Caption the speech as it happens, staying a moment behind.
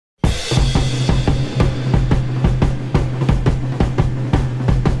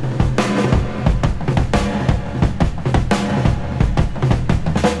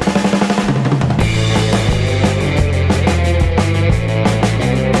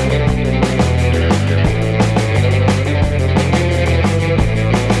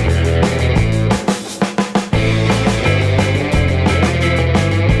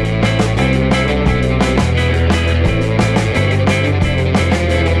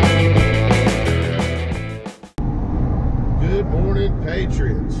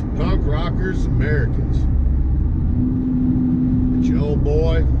Patriots, punk rockers, Americans. It's your old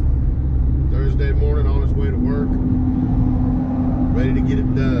boy, Thursday morning on his way to work, ready to get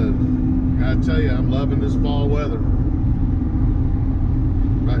it done. Gotta tell you, I'm loving this fall weather.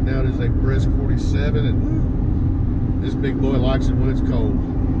 Right now it is a brisk 47, and this big boy likes it when it's cold.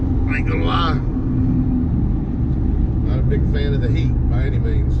 I ain't gonna lie, not a big fan of the heat by any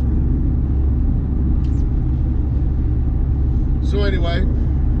means. So anyway,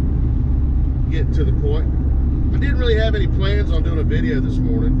 getting to the point. I didn't really have any plans on doing a video this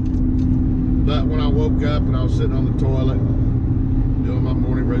morning, but when I woke up and I was sitting on the toilet, doing my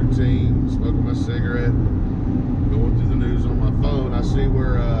morning routine, smoking my cigarette, going through the news on my phone, I see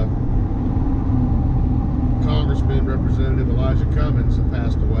where Congressman Representative Elijah Cummings had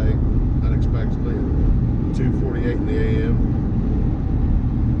passed away unexpectedly at 2:48 in the a.m.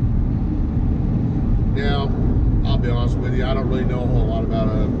 Now, I'll be honest with you, I don't really know a whole lot about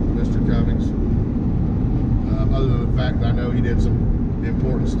Mr. Cummings, other than the fact that I know he did some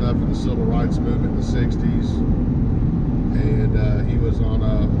important stuff in the civil rights movement in the 60s, and he was on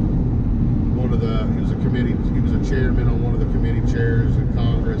he was a chairman on one of the committee chairs in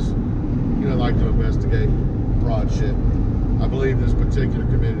Congress, you know, like to investigate fraud shit. I believe this particular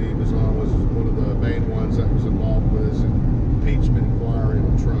committee he was on was one of the main ones that was involved with his impeachment inquiry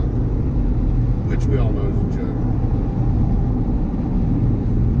on Trump, which we all know is a joke.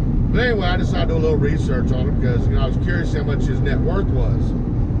 But anyway, I decided to do a little research on him because, you know, I was curious how much his net worth was.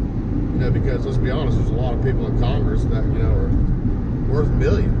 You know, because let's be honest, there's a lot of people in Congress that, you know, are worth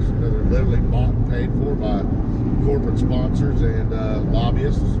millions. You know, they're literally bought and paid for by corporate sponsors and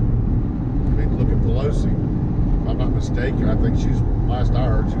lobbyists. I mean, look at Pelosi. If I'm not mistaken, I think last I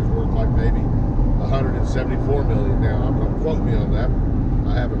heard, she was worth like maybe 174 million. Now, don't quote me on that.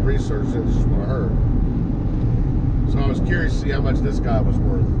 I haven't researched it, this is what I heard. So I was curious to see how much this guy was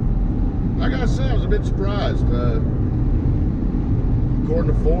worth. I gotta say, I was a bit surprised.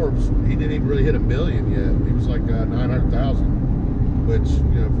 According to Forbes, he didn't even really hit $1 million yet. He was like 900,000, which,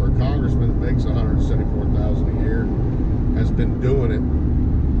 you know, for a congressman that makes 174,000 a year, has been doing it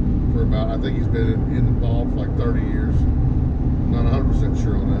for about, I think he's been involved for like 30 years. Not 100%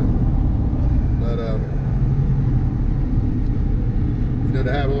 sure on that. But, you know,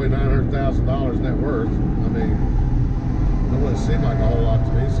 to have only $900,000 net worth, I mean, it doesn't seem like a whole lot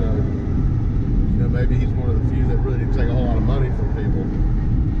to me, so, you know, maybe he's one of the few that really didn't take a whole lot of money from people,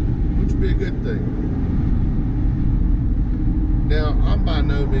 which would be a good thing. Now, I'm by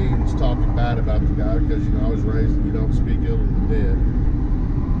no means talking bad about the guy because, you know, I was raised that you don't speak ill of the dead.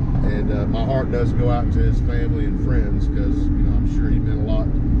 And my heart does go out to his family and friends because, you know, I'm sure he meant a lot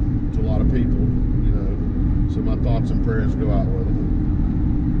to a lot of people, you know, so my thoughts and prayers go out with him.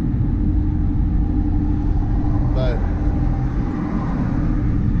 But,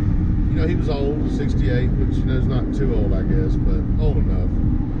 you know, he was old, 68, which, you know, is not too old, I guess, but old enough.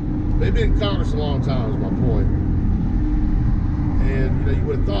 They've been in Congress a long time, is my point. And, you know, you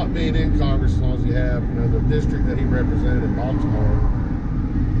would have thought being in Congress, as long as you have, you know, the district that he represented in Baltimore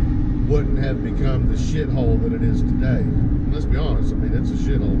wouldn't have become the shithole that it is today. And let's be honest, I mean, it's a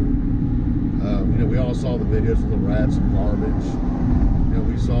shithole. You know, we all saw the videos of the rats and garbage. You know,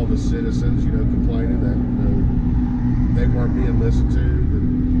 we saw the citizens, you know, complaining that, you know, they weren't being listened to, that,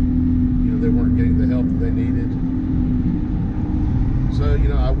 you know, they weren't getting the help that they needed. So, you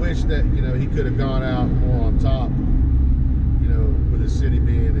know, I wish that, you know, he could have gone out more on top, you know, with the city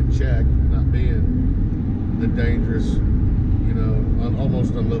being in check, not being the dangerous, you know,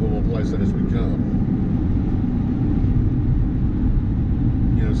 almost unlivable place that has become.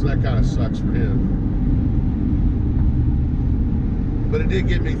 You know, so that kind of sucks for him. But it did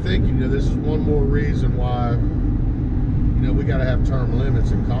get me thinking, you know, this is one more reason why, you know, we got to have term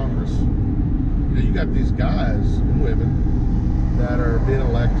limits in Congress. You know, you got these guys and women that are being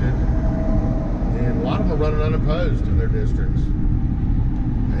elected, and a lot of them are running unopposed in their districts.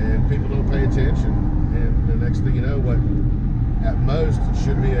 And people don't pay attention. And the next thing you know, what at most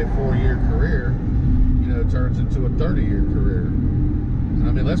should be a 4-year career, you know, turns into a 30-year career. And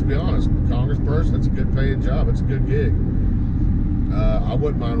I mean, let's be honest, congressperson, that's a good paying job. It's a good gig. I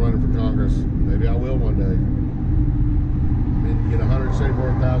wouldn't mind running for Congress. Maybe I will one day. I mean, you get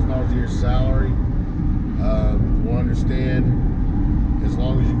 $174,000 a year salary. We'll understand, as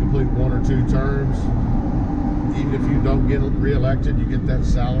long as you complete 1 or 2 terms, even if you don't get reelected, you get that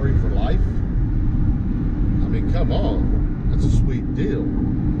salary for life. I mean, come on. That's a sweet deal.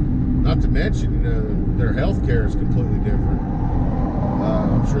 Not to mention, you know, their health care is completely different.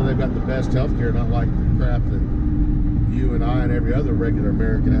 I'm sure they've got the best health care, not like the crap that you and I and every other regular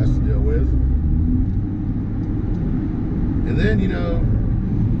American has to deal with. And then, you know,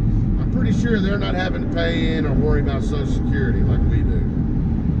 I'm pretty sure they're not having to pay in or worry about Social Security like we do.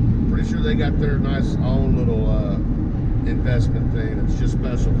 Pretty sure they got their nice own little investment thing that's just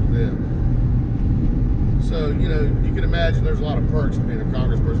special for them. So, you know, you can imagine there's a lot of perks to being a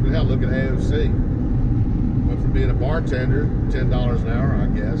congressperson. But hell, look at AOC. Went from being a bartender, $10 an hour, I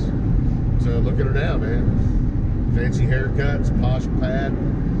guess. So look at her now, man. Fancy haircuts, posh pad,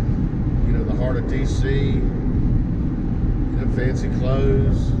 you know, the heart of DC, you know, fancy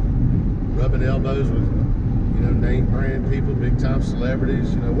clothes, rubbing elbows with, you know, name brand people, big time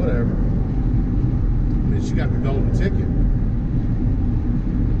celebrities, you know, whatever. I mean, she got the golden ticket.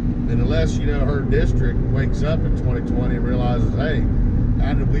 And unless, you know, her district wakes up in 2020 and realizes, hey,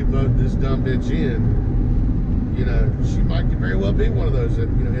 how did we vote this dumb bitch in? You know, she might very well be one of those that,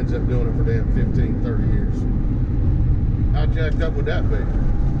 you know, ends up doing it for damn 15, 30 years. How jacked up would that be?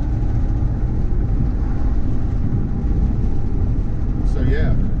 So,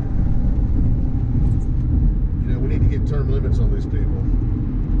 yeah. You know, we need to get term limits on these people.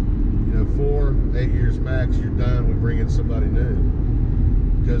 You know, 4, 8 years max, you're done, we bring in somebody new.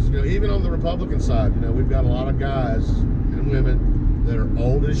 Because, you know, even on the Republican side, you know, we've got a lot of guys and women that are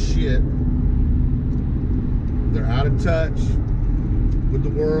old as shit. They're out of touch with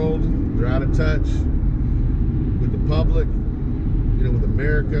the world. They're out of touch with the public, you know, with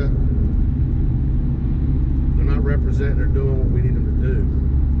America. They're not representing or doing what we need them to do.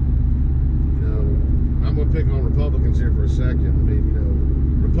 You know, I'm going to pick on Republicans here for a second. I mean, you know,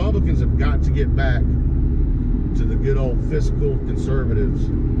 Republicans have got to get back to the good old fiscal conservatives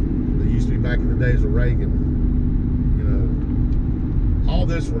that used to be back in the days of Reagan. You know, all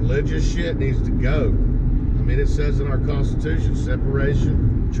this religious shit needs to go. I mean, it says in our Constitution,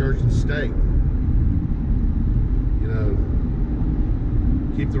 separation, church and state. You know,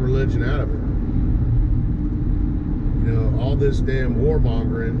 keep the religion out of it. You know, all this damn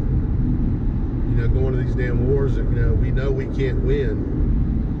warmongering, you know, going to these damn wars that, you know we can't win.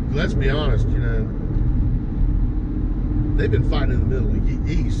 Let's be honest, you know, they've been fighting in the Middle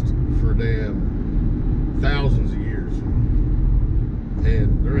East for damn thousands of years.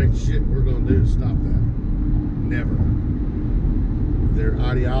 And there ain't shit we're going to do to stop that. Never. Their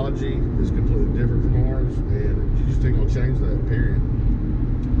ideology is completely different from ours, and you just ain't going to change that, period.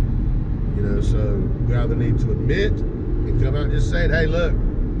 You know, so we either need to admit and come out and just say, hey, look,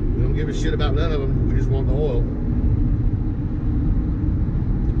 we don't give a shit about none of them. We just want the oil.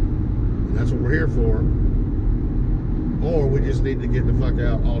 And that's what we're here for. Or we just need to get the fuck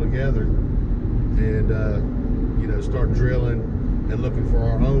out altogether and, you know, start drilling and looking for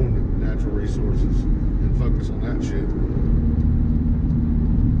our own natural resources and focus on that shit.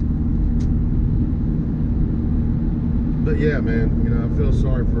 But yeah, man, you know, I feel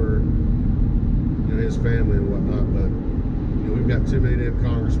sorry for, you know, his family and whatnot, but, you know, we've got too many damn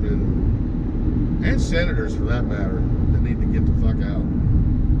congressmen and senators, for that matter, that need to get the fuck out.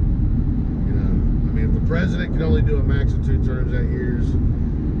 I mean, if the president can only do a max of 2 terms, 8 years,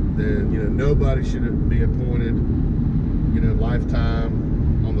 then, you know, nobody should be appointed, you know,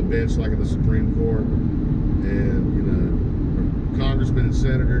 lifetime on the bench like in the Supreme Court. And, you know, congressmen and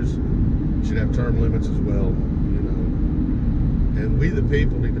senators should have term limits as well, you know. And we, the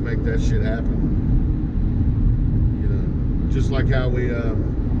people, need to make that shit happen. You know, just like how we, you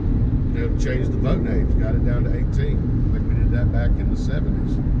know, changed the voting age, got it down to 18, like we did that back in the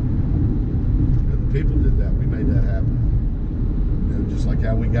 70s. People did that. We made that happen. You know, just like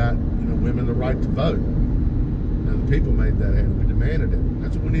how we got, you know, women the right to vote. You know, the people made that happen. We demanded it.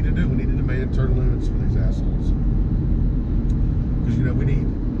 That's what we need to do. We need to demand term limits for these assholes. Because, you know, we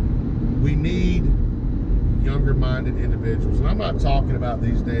need younger-minded individuals. And I'm not talking about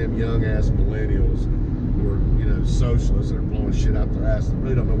these damn young-ass millennials who are, you know, socialists that are blowing shit out their ass that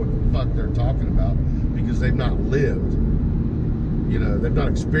really don't know what the fuck they're talking about because they've not lived. You know, they've not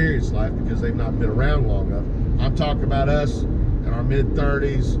experienced life because they've not been around long enough. I'm talking about us in our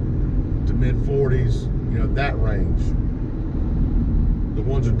mid-30s to mid-40s, you know, that range. The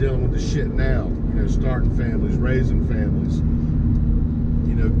ones who are dealing with the shit now, you know, starting families, raising families.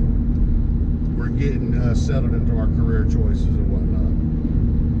 You know, we're getting settled into our career choices and whatnot.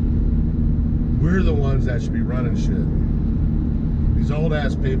 We're the ones that should be running shit. These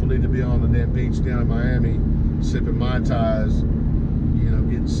old-ass people need to be on the damn beach down in Miami, sipping Mai Tais, you know,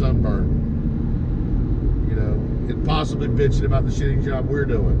 getting sunburned, you know, and possibly bitching about the shitty job we're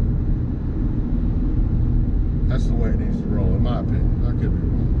doing. That's the way it needs to roll, in my opinion. I could be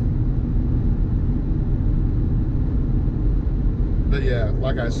wrong. But yeah,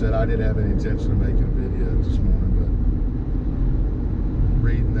 like I said, I didn't have any intention of making a video this morning, but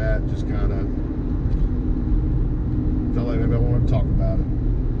reading that just kind of felt like maybe I wanted to talk about it.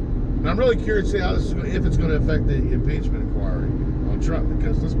 And I'm really curious to see how this is if it's going to affect the impeachment inquiry on Trump,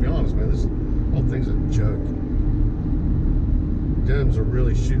 because let's be honest, man, this whole thing's a joke. Dems are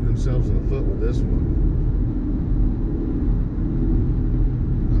really shooting themselves in the foot with this one.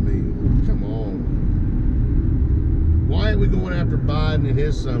 I mean, come on. Why ain't we going after Biden and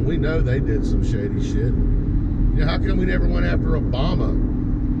his son? We know they did some shady shit. You know, how come we never went after Obama?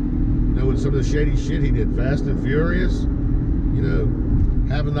 You know, with some of the shady shit he did, Fast and Furious. You know,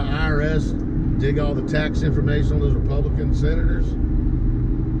 having the IRS dig all the tax information on those Republican senators. I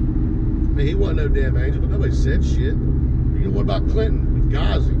mean, he wasn't no damn angel, but nobody said shit. You know, what about Clinton with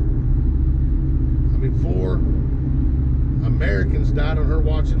Ghazi? I mean, 4 Americans died on her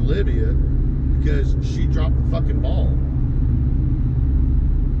watching Libya because she dropped the fucking ball.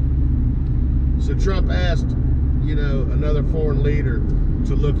 So Trump asked, you know, another foreign leader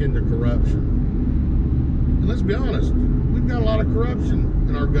to look into corruption. And let's be honest, we've got a lot of corruption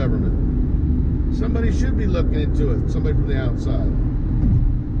in our government. Somebody should be looking into it, somebody from the outside.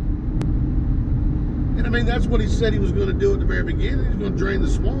 And I mean, that's what he said he was going to do at the very beginning. He's going to drain the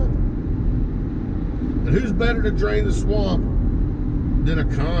swamp. And who's better to drain the swamp than a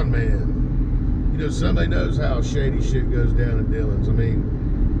con man? You know, somebody knows how shady shit goes down in Dillon's. I mean,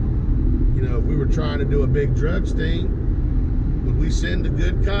 you know, if we were trying to do a big drug sting, would we send a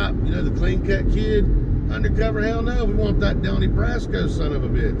good cop, you know, the clean-cut kid, undercover? Hell no. We want that Donnie Brasco son of a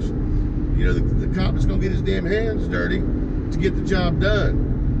bitch. You know, the cop that's going to get his damn hands dirty to get the job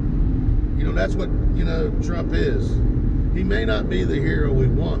done. You know, that's what, you know, Trump is. He may not be the hero we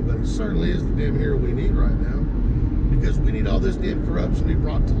want, but he certainly is the damn hero we need right now. Because we need all this damn corruption to be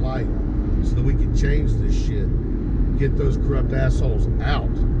brought to light so that we can change this shit. Get those corrupt assholes out.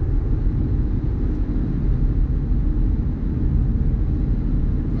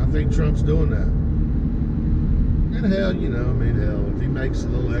 I think Trump's doing that. And hell, you know, I mean, hell, if he makes a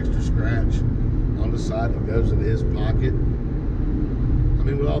little extra scratch on the side that goes into his pocket, I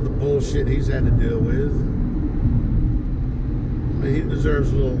mean, with all the bullshit he's had to deal with, I mean, he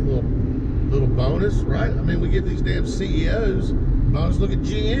deserves a little bonus, right? I mean, we give these damn CEOs bonus. Look at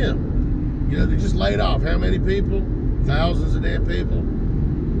GM. You know, they just laid off how many people? Thousands of damn people.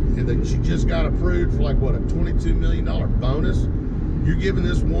 And then she just got approved for like, what, a $22 million bonus? You're giving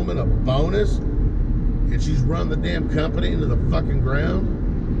this woman a bonus, and she's run the damn company into the fucking ground?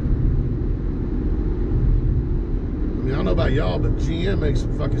 I mean, I don't know about y'all, but GM makes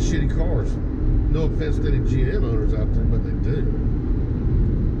some fucking shitty cars. No offense to any GM owners out there, but they do.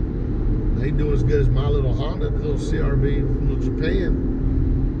 They ain't doing as good as my little Honda, the little CRV from little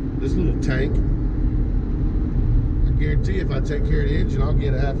Japan. This little tank. I guarantee you, if I take care of the engine, I'll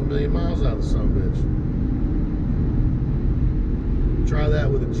get 500,000 miles out of the son of a bitch. Try that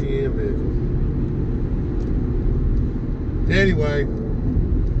with a GM vehicle. Anyway,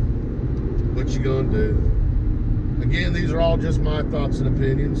 what you gonna do? Again, these are all just my thoughts and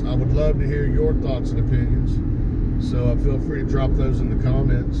opinions. I would love to hear your thoughts and opinions. So feel free to drop those in the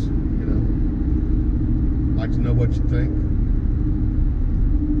comments. You know, I'd like to know what you think.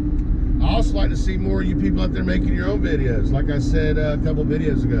 I also like to see more of you people out there making your own videos. Like I said a couple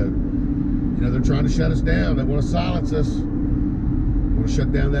videos ago, you know, they're trying to shut us down. They want to silence us. They want to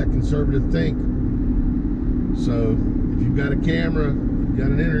shut down that conservative think. So if you've got a camera, you've got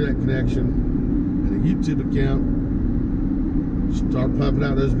an internet connection, and a YouTube account, start pumping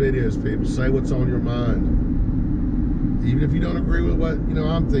out those videos, people. Say what's on your mind. Even if you don't agree with what, you know,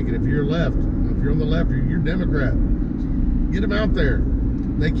 I'm thinking. If you're left, if you're on the left, you're Democrat. Get them out there.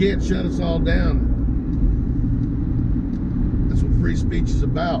 They can't shut us all down. That's what free speech is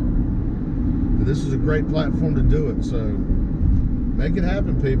about. And this is a great platform to do it. So make it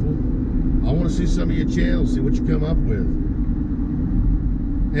happen, people. I want to see some of your channels, see what you come up with.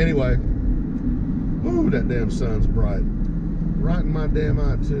 Anyway, ooh, that damn sun's bright. Right in my damn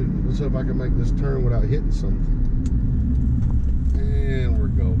eye, too. Let's hope I can make this turn without hitting something. And we're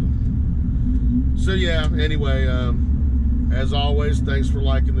golden. So, yeah, anyway, as always, thanks for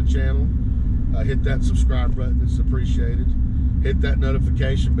liking the channel. Hit that subscribe button. It's appreciated. Hit that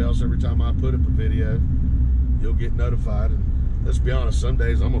notification bell so every time I put up a video, you'll get notified. And let's be honest, some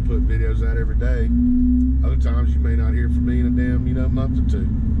days I'm going to put videos out every day. Other times you may not hear from me in a damn, you know, month or two.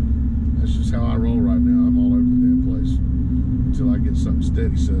 That's just how I roll right now. I'm all over the damn place until I get something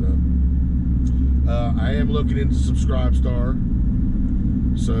steady set up. I am looking into Subscribestar.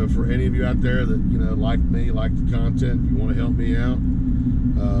 So for any of you out there that, you know, like me, like the content, if you want to help me out,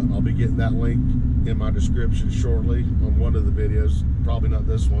 I'll be getting that link in my description shortly on one of the videos. Probably not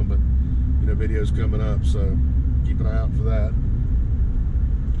this one, but, you know, videos coming up. So keep an eye out for that.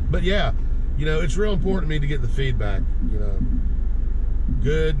 But yeah, you know, it's real important to me to get the feedback, you know.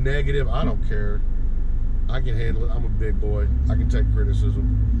 Good, negative, I don't care. I can handle it. I'm a big boy. I can take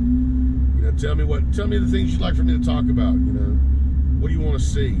criticism. You know, tell me the things you'd like for me to talk about, you know. What do you want to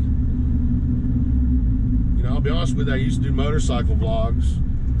see? You know, I'll be honest with you, I used to do motorcycle vlogs,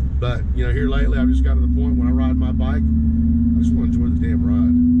 but, you know, here lately I've just got to the point when I ride my bike, I just want to enjoy the damn ride.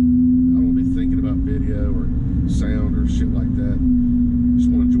 I don't want to be thinking about video or sound or shit like that. I just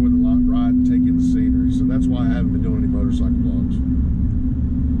want to enjoy the ride and take in the scenery. So that's why I haven't been doing any motorcycle vlogs.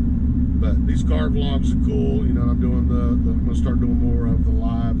 But these car vlogs are cool. You know, I'm doing I'm going to start doing more of the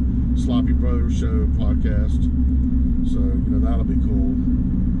live Sloppy Brothers Show podcast. So, you know, that'll be cool.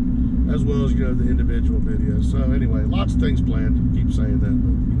 As well as, you know, the individual videos. So, anyway, lots of things planned. Keep saying that,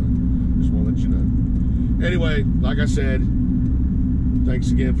 but, you know, just want to let you know. Anyway, like I said,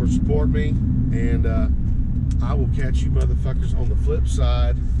 thanks again for supporting me. And I will catch you motherfuckers on the flip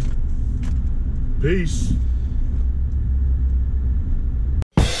side. Peace.